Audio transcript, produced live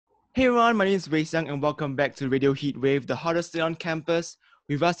Hey everyone, my name is Wei Xiang and welcome back to Radio Heatwave, the hottest station on campus.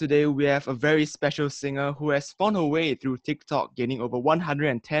 With us today, we have a very special singer who has found her way through TikTok, gaining over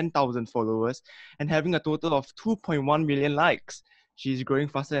 110,000 followers and having a total of 2.1 million likes. She's growing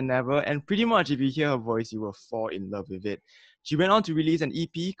faster than ever, and pretty much if you hear her voice, you will fall in love with it. She went on to release an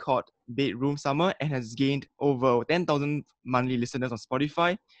EP called Bedroom Summer and has gained over 10,000 monthly listeners on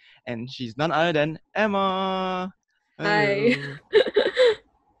Spotify. And she's none other than Emma. Hi. Hello.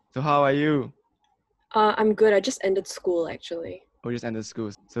 So how are you? I'm good. I just ended school actually. Or just ended school.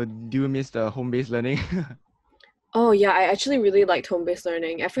 So do you miss the home-based learning? Oh yeah, I actually really liked home-based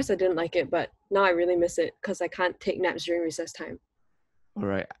learning. At first I didn't like it, but now I really miss it because I can't take naps during recess time.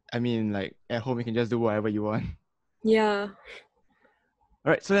 Alright. I mean, like at home you can just do whatever you want. Yeah.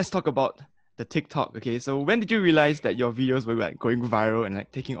 Alright, so let's talk about the TikTok. Okay, so when did you realize that your videos were like going viral and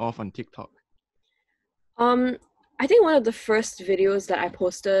like taking off on TikTok? Um, I think one of the first videos that I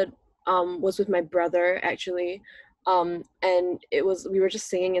posted was with my brother actually. And we were just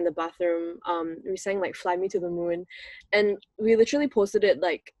singing in the bathroom. We sang like Fly Me to the Moon, and we literally posted it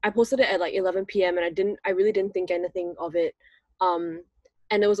like I posted it at like 11 p.m. and I really didn't think anything of it. Um,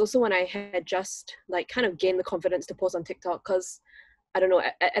 and it was also when I had just like kind of gained the confidence to post on TikTok because I don't know,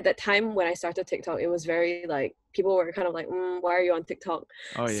 at that time when I started TikTok, it was very like people were kind of like, why are you on TikTok?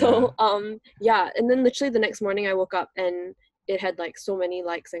 Oh yeah. So yeah, and then literally the next morning I woke up and it had like so many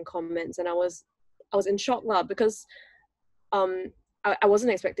likes and comments, and I was in shock lah because um I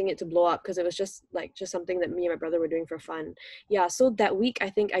wasn't expecting it to blow up because it was just something that me and my brother were doing for fun. Yeah, so that week I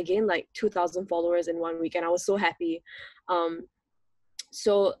think I gained like 2,000 followers in 1 week, and I was so happy. Um,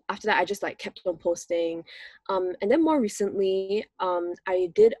 so after that I just like kept on posting, and then more recently I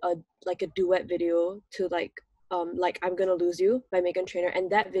did a duet video to like I'm Gonna Lose You by Megan Trainor, and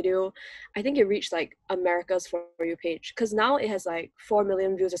that video I think it reached like America's For You page because now it has like 4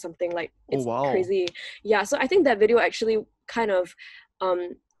 million views or something. Like Oh it's wow. crazy. Yeah, so I think that video actually kind of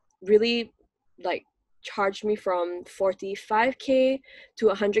um really like charged me from 45K to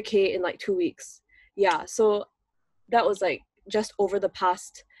 100K in like 2 weeks. Yeah, so that was like just over the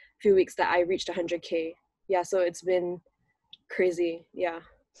past few weeks that I reached 100K. Yeah, so it's been crazy. Yeah.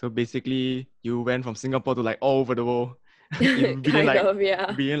 So basically you went from Singapore to like all over the world in Kind of,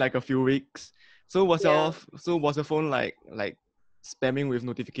 yeah. within like a few weeks. Yeah. So was your phone like spamming with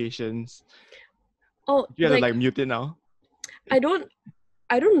notifications? Oh, You have to like mute it now? I don't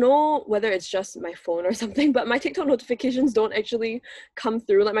I don't know whether it's just my phone or something, but my TikTok notifications don't actually come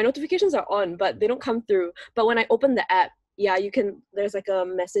through. Like my notifications are on, but they don't come through. But when I open the app, yeah, there's like a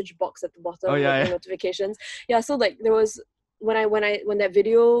message box at the Oh bottom with yeah, the yeah. notifications. Yeah, so like there was when that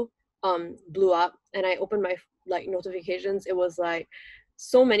video blew up and I opened my like notifications, it was like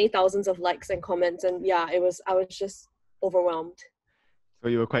so many thousands of likes and comments, and yeah, I was just overwhelmed. So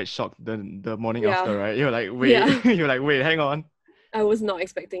you were quite shocked the morning after, Yeah. right? You were like, wait, Yeah. you were like, wait, hang on. I was not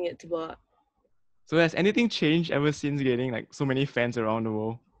expecting it to blow up. So has anything changed ever since getting like so many fans around the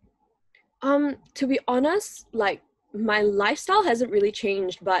world? To be honest, like my lifestyle hasn't really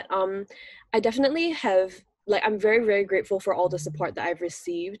changed, but I definitely have like I'm very, very grateful for all the support that I've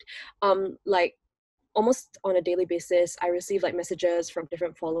received. Like almost on a daily basis, I receive like messages from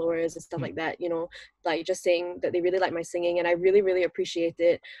different followers and stuff Hmm. like that, like just saying that they really like my singing, and I really, really appreciate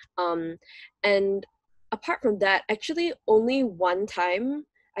it. Um, and apart from that, actually only one time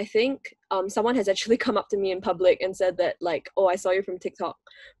I think someone has actually come up to me in public and said that like, oh, I saw you from TikTok,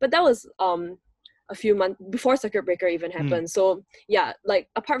 but that was a few months before circuit breaker even Hmm. happened. So yeah, like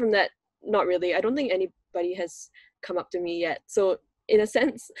apart from that, not really. I don't think anybody has come up to me yet. So in a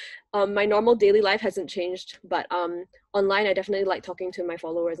sense, my normal daily life hasn't changed, but online I definitely like talking to my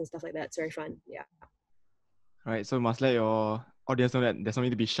followers and stuff like that. It's very fun. Yeah. Right. So must let your audience know that there's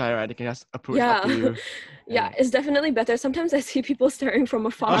something to be shy, right? They can just approach up Yeah. to you. Yeah, And it's definitely better. Sometimes I see people staring from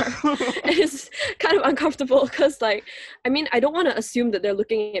afar. oh. It's kind of uncomfortable because, like, I mean, I don't want to assume that they're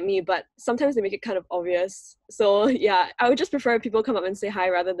looking at me, but sometimes they make it kind of obvious. So, yeah, I would just prefer people come up and say hi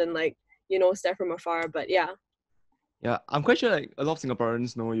rather than, like, stare from afar. But yeah, Yeah, I'm quite sure like a lot of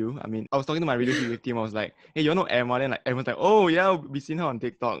Singaporeans know you. I mean, I was talking to my Radio Heat team. I was like, "Hey, you know Emma?" Then like everyone's like, "Oh yeah, we seen her on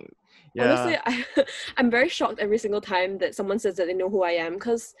TikTok." honestly, Yeah. I'm very shocked every single time that someone says that they know who I am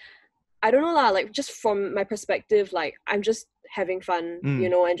because I don't know lah, like just from my perspective, like I'm just having fun,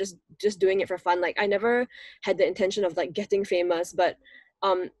 Mm. and just doing it for fun. Like I never had the intention of like getting famous, but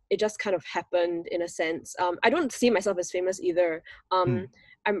it just kind of happened in a sense. I don't see myself as famous either. Mm.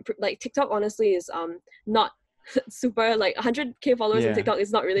 Like TikTok honestly is not super like 100K followers on Yeah. TikTok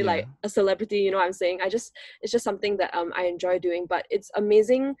is not really Yeah. like a celebrity, you know what I'm saying? It's just something that I enjoy doing, but it's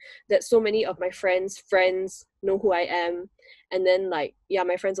amazing that so many of my friends know who I am. And then like, yeah,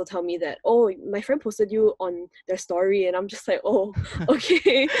 my friends will tell me that, oh, my friend posted you on their story, and I'm just like, oh,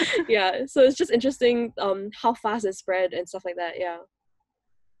 okay. Yeah, so it's just interesting how fast it spread and stuff like that. Yeah.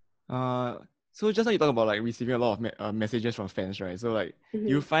 So just now you talk about like receiving a lot of messages from fans, right? So like, do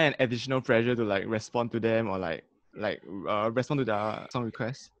you Mhm. find an additional pressure to like respond to them or respond to their song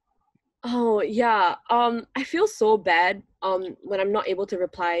requests? Oh yeah. I feel so bad when I'm not able to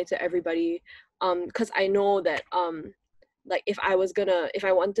reply to everybody. Because I know that like if I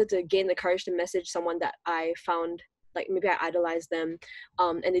wanted to gain the courage to message someone that I found, like maybe I idolized them,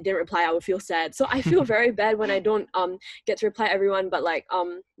 and they didn't reply, I would feel sad. So I feel very bad when I don't get to reply everyone. But like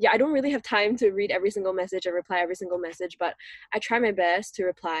yeah, I don't really have time to read every single message and reply every single message, but I try my best to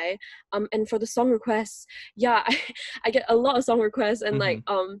reply. And for the song requests, yeah, I get a lot of song requests, and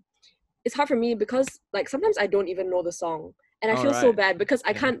Mm-hmm. like it's hard for me because like sometimes I don't even know the song, and I All feel so right. bad because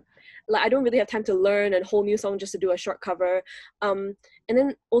I Yeah. can't, like I don't really have time to learn a whole new song just to do a short cover. And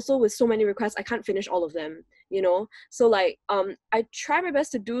then also with so many requests, I can't finish all of them, you know. So like I try my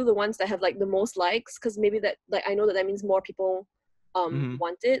best to do the ones that have like the most likes, because maybe that, like I know that means more people Mm-hmm.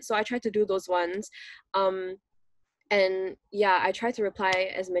 want it, so I try to do those ones. And yeah, I try to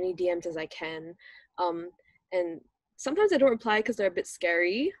reply as many DMs as I can. And sometimes I don't reply because they're a bit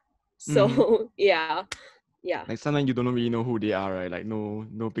scary, Mm-hmm. so yeah. Yeah. Like sometimes you don't really know who they are, right? Like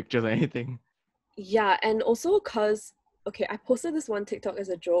no pictures or anything. Yeah, and also because, okay, I posted this one TikTok as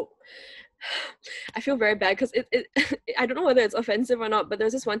a joke. I feel very bad because it I don't know whether it's offensive or not, but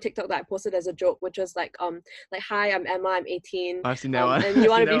there's this one TikTok that I posted as a joke, which was like, hi, I'm Emma, I'm 18, I've seen that one. and you I've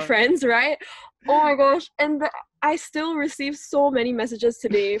want seen to that be one. friends, right? Oh my gosh. And I still receive so many messages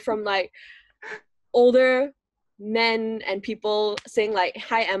today from like older men and people saying like,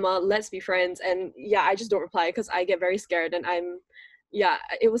 hi Emma, let's be friends. And yeah, I just don't reply because I get very scared, and yeah,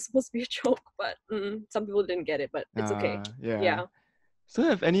 it was supposed to be a joke, but some people didn't get it, but it's okay. Yeah. Yeah. So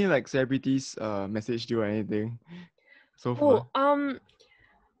have any like celebrities messaged you or anything so Oh, far?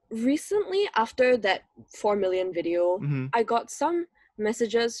 recently after that 4 million video, Mm-hmm. I got some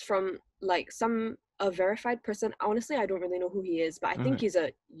messages from like some a verified person. Honestly, I don't really know who he is, but I think Okay. he's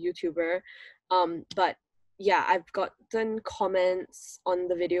a YouTuber. But yeah, I've gotten comments on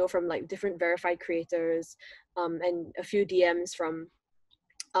the video from like different verified creators, and a few DMs from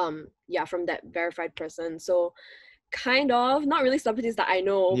yeah, from that verified person. So kind of not really celebrities that I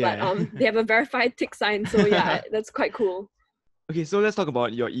know, but Yeah. they have a verified tick sign. So yeah, that's quite cool. Okay, so let's talk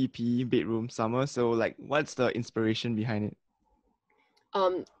about your EP, Bedroom Summer. So like what's the inspiration behind it?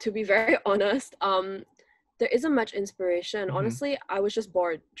 To be very honest, there isn't much inspiration. Mm-hmm. Honestly, I was just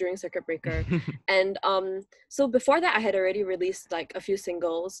bored during circuit breaker. And so before that I had already released like a few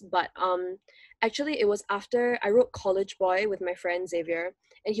singles, but actually it was after I wrote College Boy with my friend Xavier,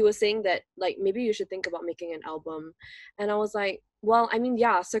 and he was saying that like maybe you should think about making an album. And I was like, well, I mean,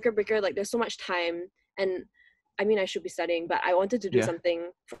 yeah, circuit breaker, like there's so much time, and I mean I should be studying, but I wanted to do Yeah.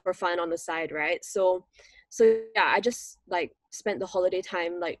 something for fun on the side, right? So yeah, I just like spent the holiday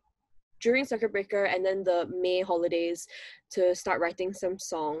time like during circuit breaker and then the May holidays to start writing some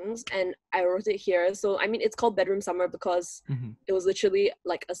songs, and I wrote it here. So I mean it's called Bedroom Summer because Mm-hmm. it was literally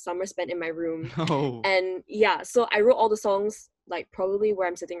like a summer spent in my room. Oh. And yeah, so I wrote all the songs like probably where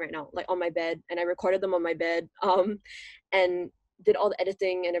I'm sitting right now, like on my bed, and I recorded them on my bed, and did all the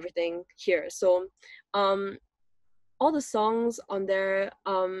editing and everything here. So um all the songs on there,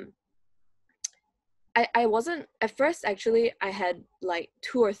 I wasn't at first. Actually, I had like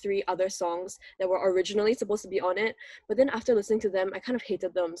two or three other songs that were originally supposed to be on it, but then after listening to them I kind of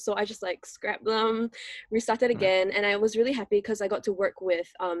hated them, so I just like scrapped them, restarted Right. again, and I was really happy because I got to work with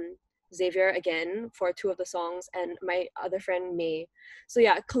Xavier again for two of the songs, and my other friend May. So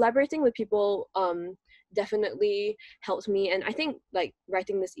yeah, collaborating with people definitely helped me, and I think like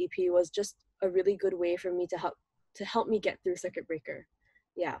writing this EP was just a really good way for me to help me get through circuit breaker.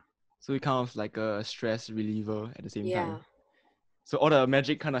 Yeah. So it kind of like a stress reliever at the same time. Yeah. So all the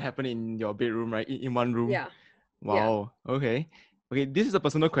magic kind of happened in your bedroom, right? In one room. Yeah. Yeah. Wow. Okay. Okay, this is a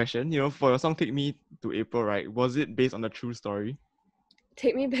personal question. You know, for your song Take Me to April, right? Was it based on a true story?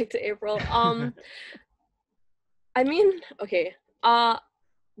 Take me back to April. I mean, okay.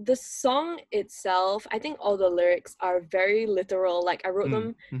 The song itself, I think all the lyrics are very literal. Like I wrote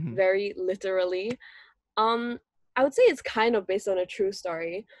them Mm-hmm. very literally. Um, I would say it's kind of based on a true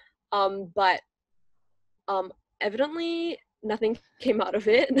story. But um evidently nothing came out of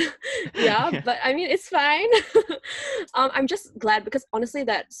it. Yeah, Yeah. but I mean it's fine. I'm just glad because honestly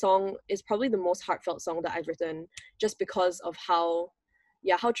that song is probably the most heartfelt song that I've written, just because of how,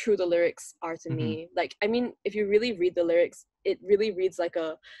 yeah, how true the lyrics are to Mm-hmm. me. Like I mean if you really read the lyrics, it really reads like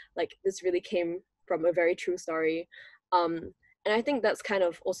a, like this really came from a very true story. And I think that's kind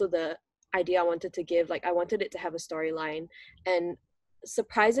of also the idea I wanted to give. Like I wanted it to have a storyline, and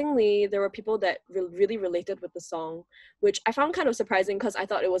surprisingly there were people that really related with the song, which I found kind of surprising because I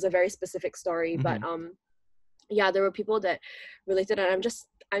thought it was a very specific story. But yeah, there were people that related, and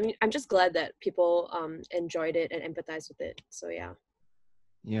I'm just glad that people enjoyed it and empathized with it. So yeah.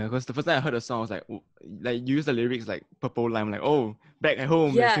 Yeah, because the first time I heard the song, I was like, like you use the lyrics like purple line, like, oh, back at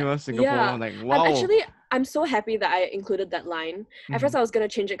home, like Yeah, Singapore, yeah. like wow. I'm so happy that I included that line. At first I was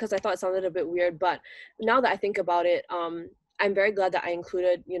gonna change it because I thought it sounded a bit weird, but now that I think about it, I'm very glad that I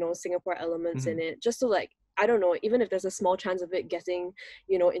included, Singapore elements in it, just so like, I don't know, even if there's a small chance of it getting,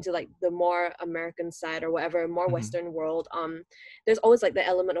 into like the more American side or whatever, more Western world, there's always like the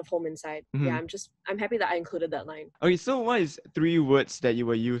element of home inside. Yeah, I'm happy that I included that line. Okay, so what is 3 words that you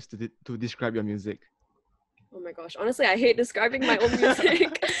will use to describe your music? Oh my gosh, honestly, I hate describing my own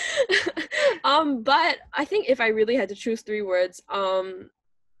music. But I think if I really had to choose 3 words,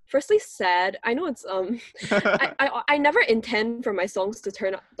 firstly, sad. I know it's I never intend for my songs to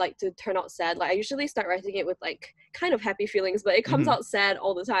turn out sad. Like I usually start writing it with like kind of happy feelings, but it comes out sad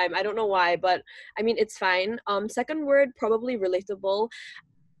all the time. I don't know why, but I mean it's fine. Second word, probably relatable.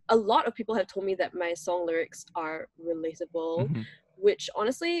 A lot of people have told me that my song lyrics are relatable, which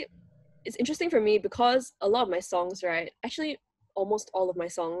honestly it's interesting for me because a lot of my songs, right? Actually, almost all of my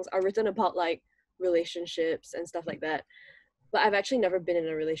songs are written about like relationships and stuff like that. But I've actually never been in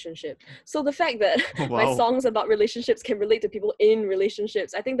a relationship. So the fact that my Wow. songs about relationships can relate to people in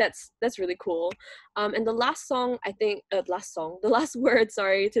relationships, I think that's really cool. And the last song, I think, the last word,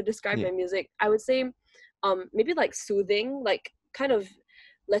 sorry, to describe my music, I would say, maybe like soothing, like kind of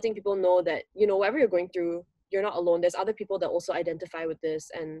letting people know that whatever you're going through, you're not alone. There's other people that also identify with this,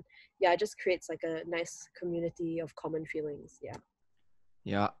 and yeah, it just creates like a nice community of common feelings. Yeah.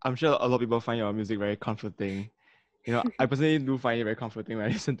 Yeah, I'm sure a lot of people find your music very comforting. I personally do find it very comforting when I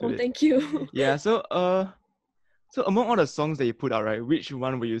listen to Oh, it. thank you. Yeah, so among all the songs that you put out, right, which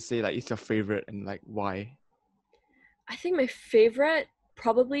one would you say like is your favorite and like why? I think my favorite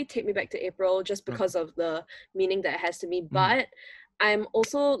probably Take Me Back to April, just Okay. because of the meaning that it has to me. But I'm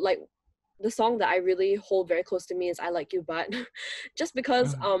also like, the song that I really hold very close to me is I Like You But, just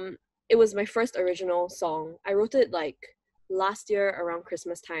because it was my first original song. I wrote it like last year around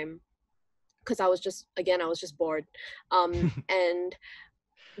Christmas time because I was just bored. And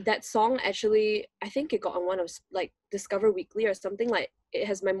that song actually, I think it got on one of like Discover Weekly or something. Like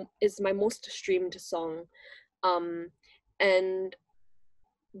it's my most streamed song. And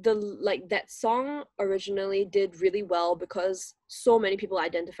that song originally did really well because so many people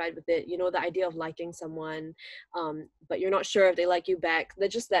identified with it. The idea of liking someone, but you're not sure if they like you back. They're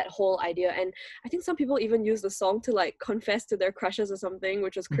just that whole idea. And I think some people even use the song to like confess to their crushes or something,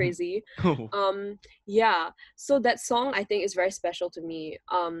 which was crazy. Oh. Yeah, so that song I think is very special to me.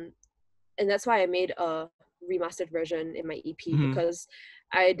 And that's why I made a remastered version in my EP, because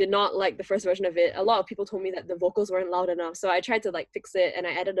I did not like the first version of it. A lot of people told me that the vocals weren't loud enough, so I tried to like fix it and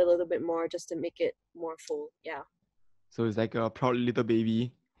I added a little bit more just to make it more full. Yeah. So it's like a proud little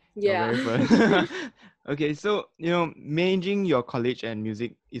baby. Your Yeah. very first. Okay, so managing your college and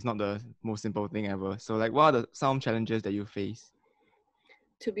music is not the most simple thing ever. So like what are some challenges that you face?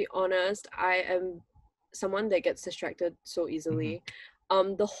 To be honest, I am someone that gets distracted so easily.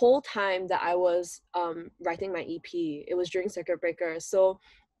 The whole time that I was writing my EP, it was during circuit breaker,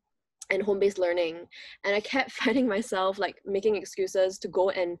 and home-based learning, and I kept finding myself like making excuses to go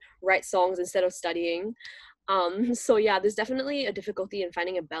and write songs instead of studying. So yeah, there's definitely a difficulty in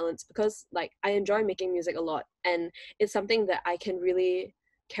finding a balance because like I enjoy making music a lot, and it's something that I can really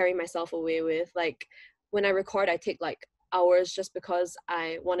carry myself away with. Like when I record, I take like hours just because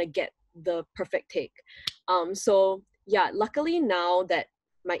I want to get the perfect take. So yeah, luckily now that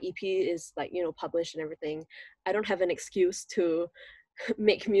my EP is like published and everything, I don't have an excuse to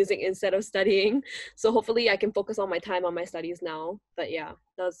make music instead of studying. So hopefully I can focus all my time on my studies now. But yeah,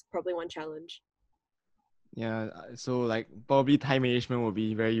 that's probably one challenge. Yeah, so like probably time management will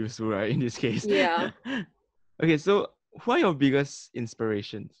be very useful, right, in this case. Yeah. Okay, so who are your biggest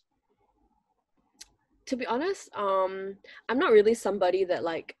inspirations? To be honest, I'm not really somebody that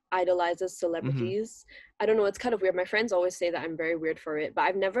like idolizes celebrities. I don't know, it's kind of weird. My friends always say that I'm very weird for it, but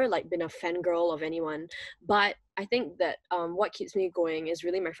I've never like been a fangirl of anyone. But I think that what keeps me going is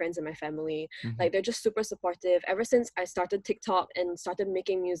really my friends and my family. Like they're just super supportive. Ever since I started TikTok and started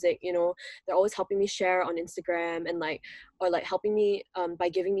making music, they're always helping me share on Instagram and or helping me by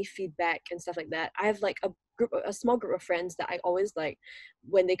giving me feedback and stuff like that. I have like a small group of friends that I always like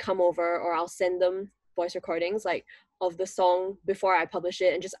when they come over, or I'll send them voice recordings like of the song before I publish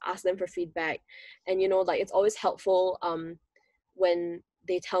it and just ask them for feedback. And like it's always helpful when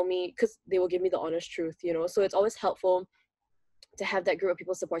they tell me, because they will give me the honest truth, so it's always helpful to have that group of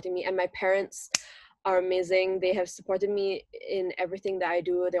people supporting me. And my parents are amazing. They have supported me in everything that I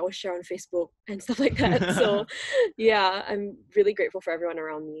do. They always share on Facebook and stuff like that. So yeah, I'm really grateful for everyone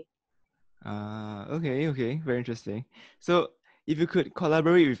around me. Okay, very interesting. So if you could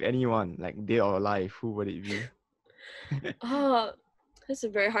collaborate with anyone, like dead or alive, who would it be? Oh, that's a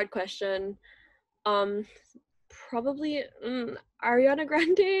very hard question. Um, Probably Ariana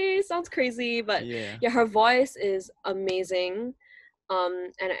Grande. Sounds crazy, but Yeah. yeah, her voice is amazing.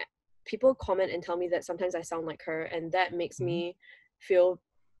 And people comment and tell me that sometimes I sound like her, and that makes Mm-hmm. me feel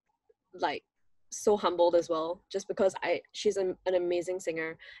like so humbled as well, just because she's an amazing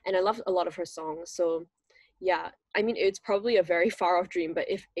singer, and I love a lot of her songs. So yeah, I mean, it's probably a very far off dream, but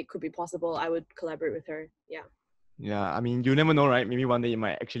if it could be possible, I would collaborate with her. Yeah. Yeah, I mean, you never know, right? Maybe one day it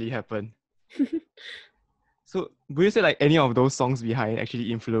might actually happen. So would you say like any of those songs behind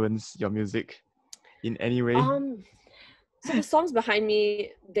actually influence your music in any way? So the songs behind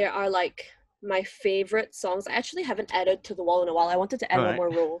me, there are like my favorite songs. I actually haven't added to the wall in a while. I wanted to add All one right. more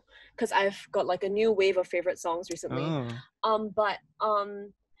row because I've got like a new wave of favorite songs recently. Oh. But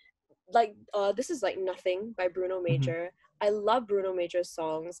like this is like Nothing by Bruno Mm-hmm. Major. I love Bruno Major's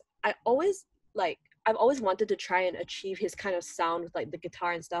songs. I've always wanted to try and achieve his kind of sound with like the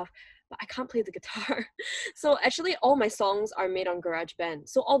guitar and stuff, but I can't play the guitar. So actually all my songs are made on GarageBand.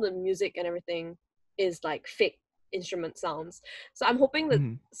 So all the music and everything is like fake instrument sounds. So I'm hoping that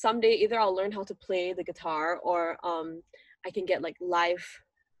Mm-hmm. someday either I'll learn how to play the guitar or I can get like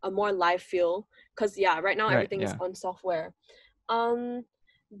a more live feel, cuz yeah, right now Right. everything is Yeah. on software. Um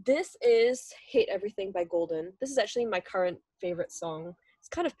this is Hate Everything by Golden. This is actually my current favorite song. It's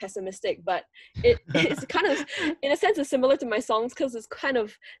kind of pessimistic, but it's kind of, in a sense, it's similar to my songs because it's kind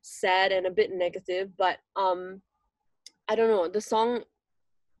of sad and a bit negative. But I don't know. The song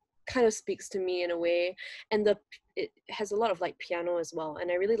kind of speaks to me in a way, and it has a lot of like piano as well, and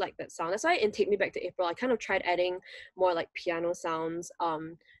I really like that sound. That's why in Take Me Back to April, I kind of tried adding more like piano sounds,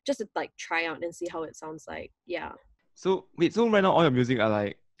 just to like try out and see how it sounds like. Yeah. So wait, so right now all your music are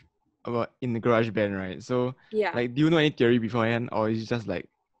like about in the garage band, right? So Yeah. like do you know any theory beforehand or is it just like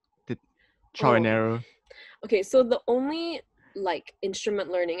the trial and Oh, error? okay, so the only like instrument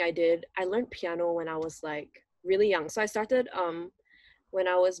learning I learned piano when I was like really young. So I started when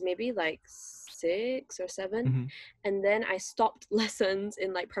I was maybe like 6 or 7, Mm-hmm. and then I stopped lessons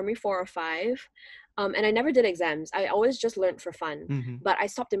in like primary 4 or 5. And I never did exams. I always just learned for fun. Mm-hmm. But I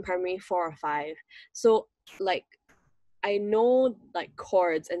stopped in primary 4 or 5. So like I know like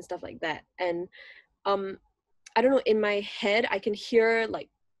chords and stuff like that. And um I don't know, in my head I can hear like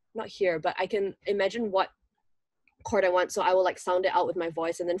not hear, but I can imagine what chord I want, so I will like sound it out with my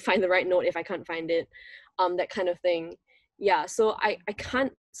voice and then find the right note if I can't find it, that kind of thing. Yeah, so I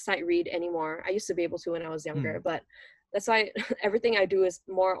can't sight read anymore. I used to be able to when I was Mm. younger, but that's why everything I do is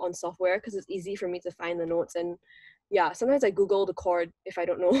more on software because it's easy for me to find the notes. And yeah, sometimes I Google the chord if I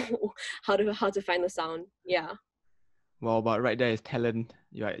don't know how to find the sound. Yeah. Wow, but right there is talent.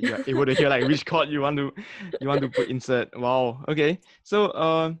 You are able to hear like which chord you want to put insert. Wow. Okay. So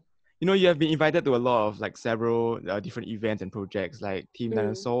you have been invited to a lot of like several different events and projects like Team Mm.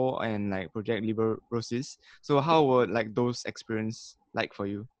 Dinosaur and like Project Liberosis. So how were like those experience like for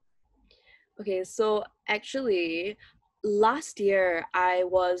you? Okay, so actually, last year I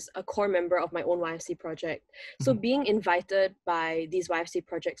was a core member of my own YFC project. So Mhm. being invited by these YFC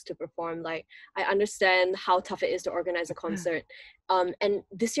projects to perform, like I understand how tough it is to organize a concert. And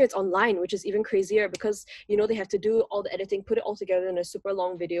this year it's online, which is even crazier because they have to do all the editing, put it all together in a super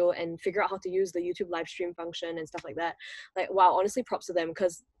long video, and figure out how to use the YouTube live stream function and stuff like that. Like wow, honestly, props to them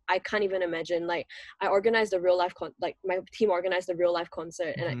because I can't even imagine. Like I organized a real life like my team organized a real life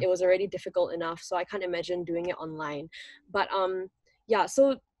concert, and Mhm. it was already difficult enough, so I can't imagine doing it online. But yeah,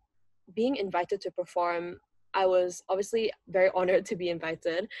 so being invited to perform, I was obviously very honored to be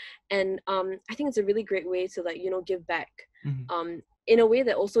invited. And I think it's a really great way to like give back, Mhm. in a way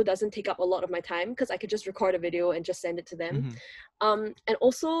that also doesn't take up a lot of my time because I could just record a video and just send it to them. Mhm. And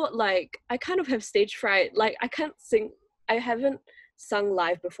also like I kind of have stage fright. Like I can't sing. I haven't sung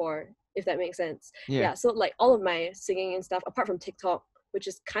live before, if that makes sense. Yeah. Yeah, so like all of my singing and stuff, apart from TikTok, which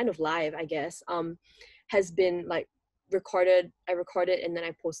is kind of live, I guess, has been like recorded. I record it and then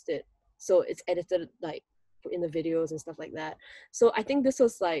I post it, so it's edited like in the videos and stuff like that. So I think this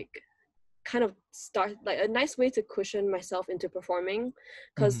was like kind of start like a nice way to cushion myself into performing,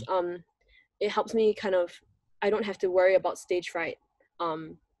 because Mhm. it helps me kind of, I don't have to worry about stage fright.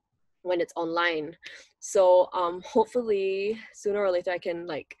 um when it's online. So hopefully sooner or later I can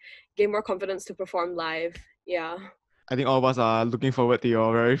like gain more confidence to perform live. Yeah. I think all of us are looking forward to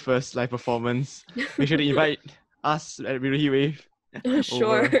your very first live performance. Make sure to invite us at Radio Heatwave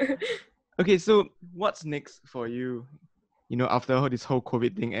Sure. over. Okay, so what's next for you? After this whole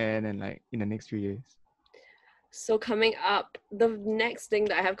COVID thing and like in the next few years. So coming up, the next thing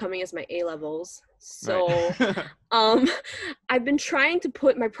that I have coming is my A levels. Right. So um I've been trying to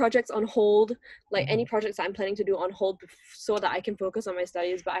put my projects on hold, like any Mhm. projects that I'm planning to do on hold so that I can focus on my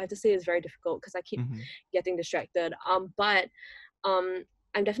studies, but I have to say it's very difficult because I keep Mhm. getting distracted. But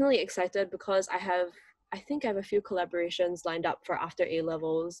I'm definitely excited because I think I have a few collaborations lined up for after A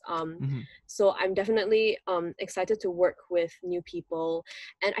levels. Mhm. So I'm definitely excited to work with new people,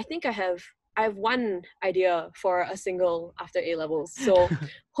 and I have one idea for a single after A levels. So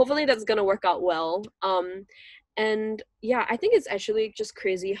hopefully that's gonna work out well. And yeah, I think it's actually just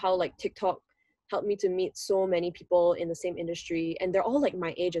crazy how like TikTok helped me to meet so many people in the same industry, and they're all like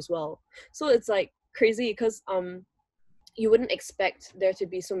my age as well. So it's like crazy because you wouldn't expect there to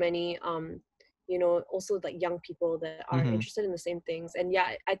be so many also like young people that are Mhm. interested in the same things. And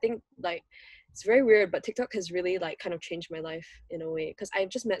yeah, I think like it's very weird, but TikTok has really like kind of changed my life in a way because I've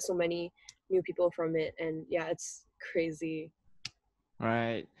just met so many new people from it, and yeah, it's crazy.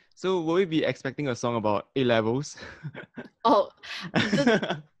 Right. So will we be expecting a song about A levels? Oh,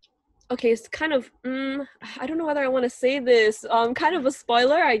 the okay, it's kind of I don't know whether I want to say this. Kind of a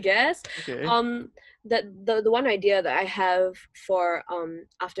spoiler, I guess. Okay. Um, that the one idea that I have for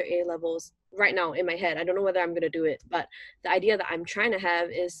after A levels right now in my head, I don't know whether I'm gonna do it, but the idea that I'm trying to have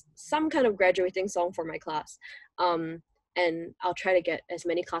is some kind of graduating song for my class. And I'll try to get as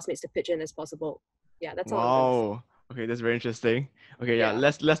many classmates to pitch in as possible. Yeah, that's all I'm gonna say. Wow. Okay, that's very interesting. Okay, yeah, Yeah,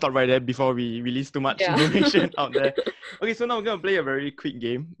 let's stop right there before we release too much yeah. information out there. Okay, so now we're gonna play a very quick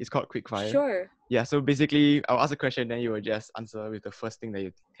game. It's called Quick Fire. Sure. Yeah, so basically I'll ask a question, then you will just answer with the first thing that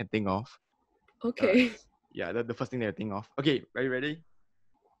you can think of. Alright. Okay. Yeah, the first thing that you think of. Okay, are you ready?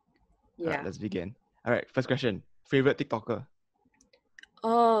 Alright, Yeah. let's begin. Alright, first question. Favorite TikToker?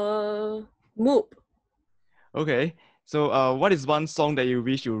 Moop. Okay. So what is one song that you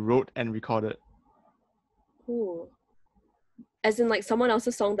wish you wrote and recorded? Ooh. As in like someone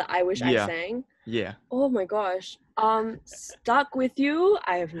else's song that I wish I Yeah. sang. Yeah. Oh my gosh. Stuck with you?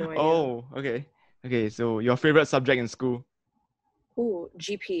 I have no idea. Oh, okay. Okay, so your favorite subject in school? Ooh,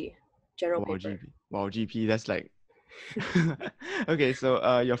 GP, general Wow, paper. GP. Wow, GP, that's like okay,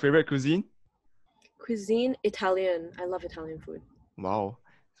 so your favorite cuisine? Cuisine, Italian. I love Italian food. Wow.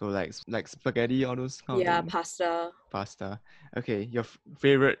 So like spaghetti, all those kind of Yeah, things. pasta. Pasta. Okay,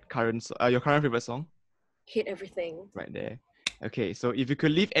 favorite your current favorite song? Hate everything. Right there. Okay, so if you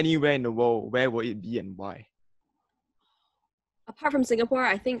could live anywhere in the world, where would it be and why? Apart from Singapore,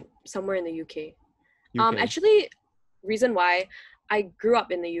 I think somewhere in the UK. UK. Actually, reason why I grew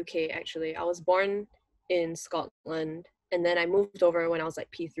up in the UK actually. I was born in Scotland and then I moved over when I was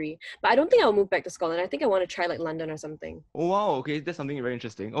like P3. But I don't think I'll move back to Scotland. I think I want to try like London or something. Oh wow, okay, that's something very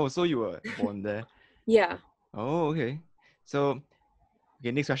interesting. Oh, so you were born there. Yeah. Oh, okay. So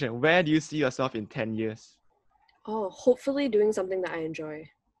okay, next question. Where do you see yourself in 10 years? Oh, hopefully doing something that I enjoy.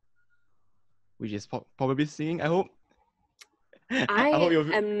 Which is probably singing, I hope. I am I hope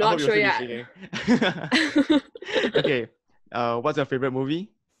not you'll sure still be yet. singing. Okay. What's your favorite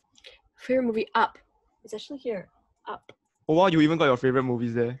movie? Favorite movie, Up. It's actually here. Up. Oh wow, you even got your favorite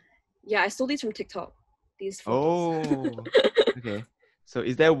movies there. Yeah, I stole these from TikTok. These photos. Oh, okay. So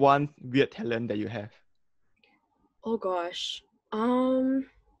is there one weird talent that you have? Oh gosh. Um,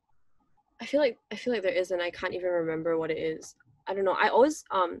 I feel like there is, and I can't even remember what it is. I don't know. I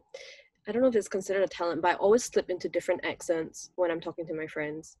don't know if it's considered a talent, but I always slip into different accents when I'm talking to my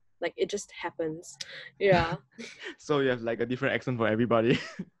friends. Like it just happens. Yeah. So you have like a different accent for everybody.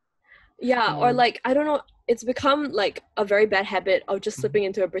 Yeah, or Mm. like I don't know, it's become like a very bad habit of just slipping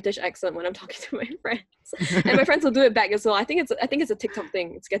into a British accent when I'm talking to my friends. And my friends will do it back as well. I think it's a TikTok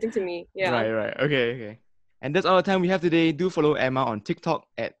thing. It's getting to me. Yeah. Right. Okay, okay. And that's all the time we have today. Do follow Emma on TikTok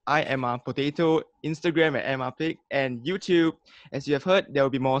at IEmmaPotato, Instagram at EmmaPig, and YouTube. As you have heard, there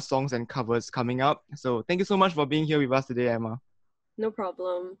will be more songs and covers coming up. So thank you so much for being here with us today, Emma. No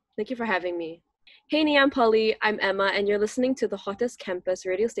problem. Thank you for having me. Hey Niam Polly, I'm Emma and you're listening to the hottest campus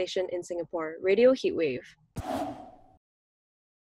radio station in Singapore, Radio Heatwave.